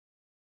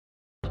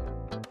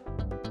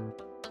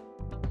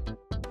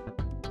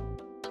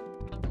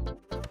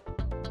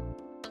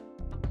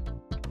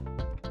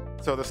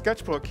So the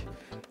sketchbook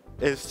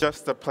is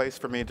just a place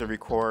for me to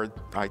record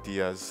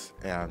ideas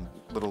and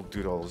little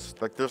doodles.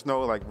 Like there's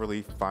no like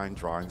really fine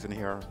drawings in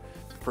here.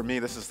 For me,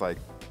 this is like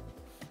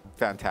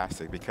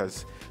fantastic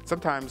because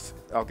sometimes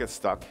I'll get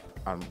stuck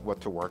on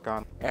what to work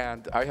on.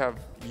 And I have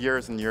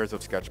years and years of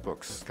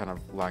sketchbooks kind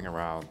of lying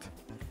around.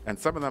 And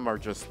some of them are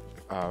just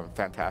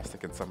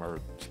fantastic and some are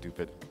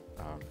stupid.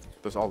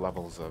 There's all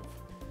levels of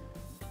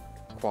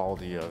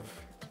quality of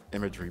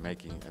imagery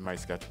making in my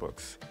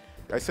sketchbooks.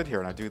 I sit here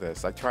and I do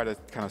this. I try to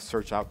kind of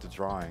search out the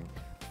drawing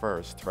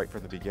first, right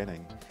from the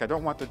beginning. I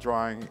don't want the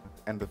drawing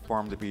and the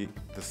form to be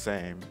the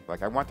same.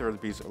 Like I want there to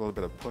be a little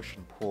bit of push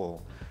and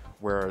pull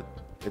where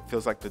it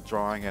feels like the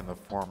drawing and the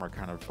form are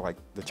kind of like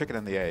the chicken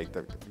and the egg.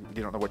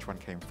 You don't know which one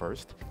came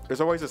first.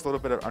 There's always this little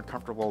bit of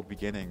uncomfortable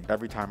beginning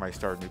every time I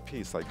start a new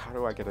piece. Like, how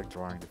do I get a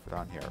drawing to fit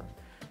on here?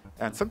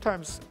 And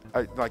sometimes,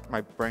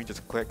 my brain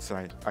just clicks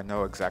and I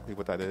know exactly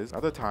what that is.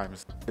 Other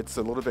times, it's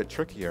a little bit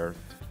trickier.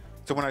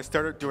 So when I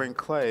started doing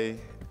clay,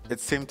 it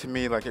seemed to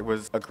me like it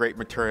was a great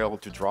material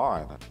to draw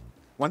on.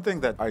 One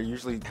thing that I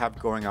usually have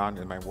going on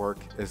in my work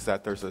is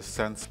that there's a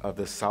sense of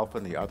the self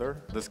and the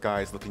other. This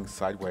guy is looking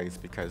sideways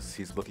because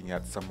he's looking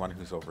at someone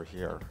who's over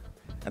here.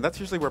 And that's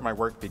usually where my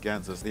work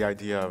begins, is the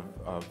idea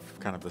of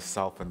kind of the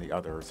self and the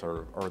others,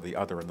 or the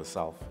other and the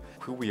self.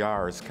 Who we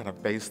are is kind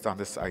of based on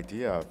this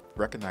idea of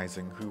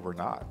recognizing who we're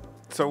not.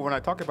 So when I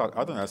talk about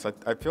otherness,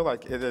 I feel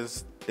like it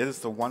is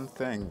the one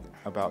thing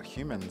about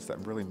humans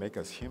that really make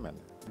us human.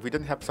 If we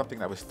didn't have something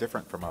that was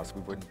different from us,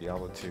 we wouldn't be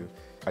able to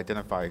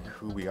identify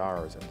who we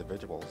are as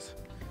individuals.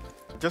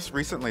 Just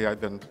recently,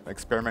 I've been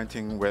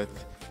experimenting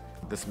with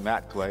this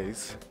matte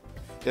glaze.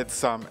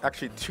 It's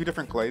actually two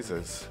different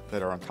glazes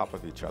that are on top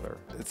of each other.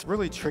 It's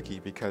really tricky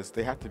because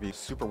they have to be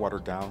super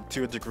watered down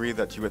to a degree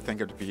that you would think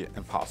it would be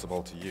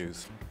impossible to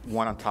use.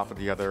 One on top of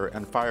the other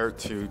and fired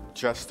to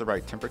just the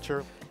right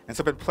temperature. And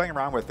so I've been playing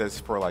around with this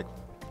for like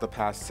the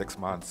past 6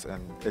 months,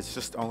 and it's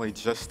just only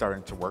just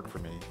starting to work for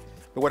me.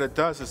 But what it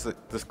does is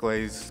that this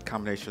glaze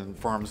combination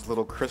forms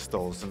little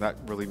crystals, and that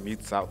really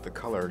meets out the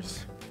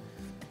colors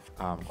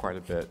quite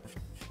a bit.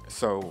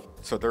 So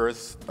there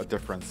is a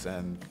difference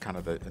in kind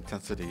of the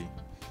intensity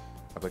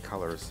of the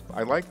colors.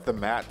 I like the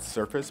matte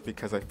surface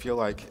because I feel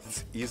like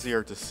it's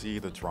easier to see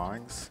the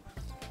drawings.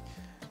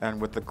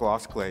 And with the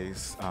gloss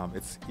glaze,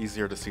 it's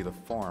easier to see the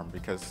form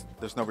because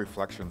there's no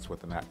reflections with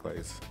the matte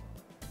glaze.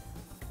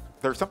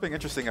 There's something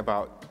interesting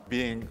about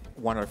being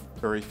one of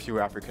very few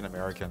African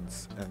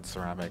Americans in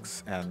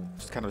ceramics, and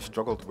just kind of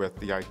struggled with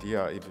the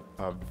idea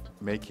of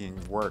making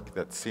work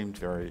that seemed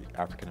very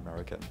African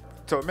American.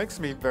 So it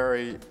makes me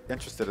very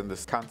interested in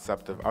this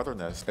concept of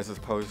otherness as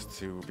opposed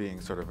to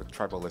being sort of a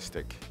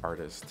tribalistic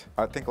artist.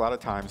 I think a lot of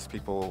times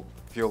people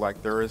feel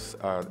like there is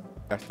an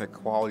ethnic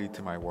quality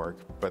to my work,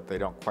 but they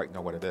don't quite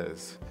know what it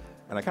is.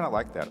 And I kind of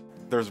like that.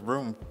 There's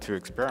room to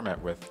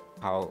experiment with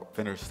how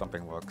finished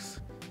something looks,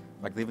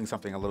 like leaving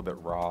something a little bit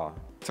raw.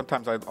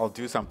 Sometimes I'll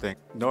do something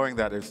knowing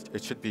that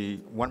it should be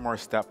one more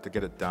step to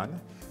get it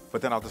done,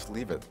 but then I'll just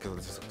leave it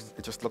because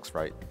it just looks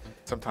right.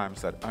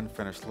 Sometimes that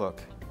unfinished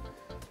look,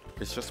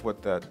 it's just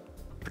what that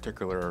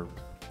particular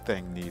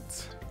thing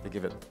needs to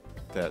give it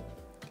that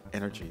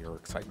energy or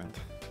excitement.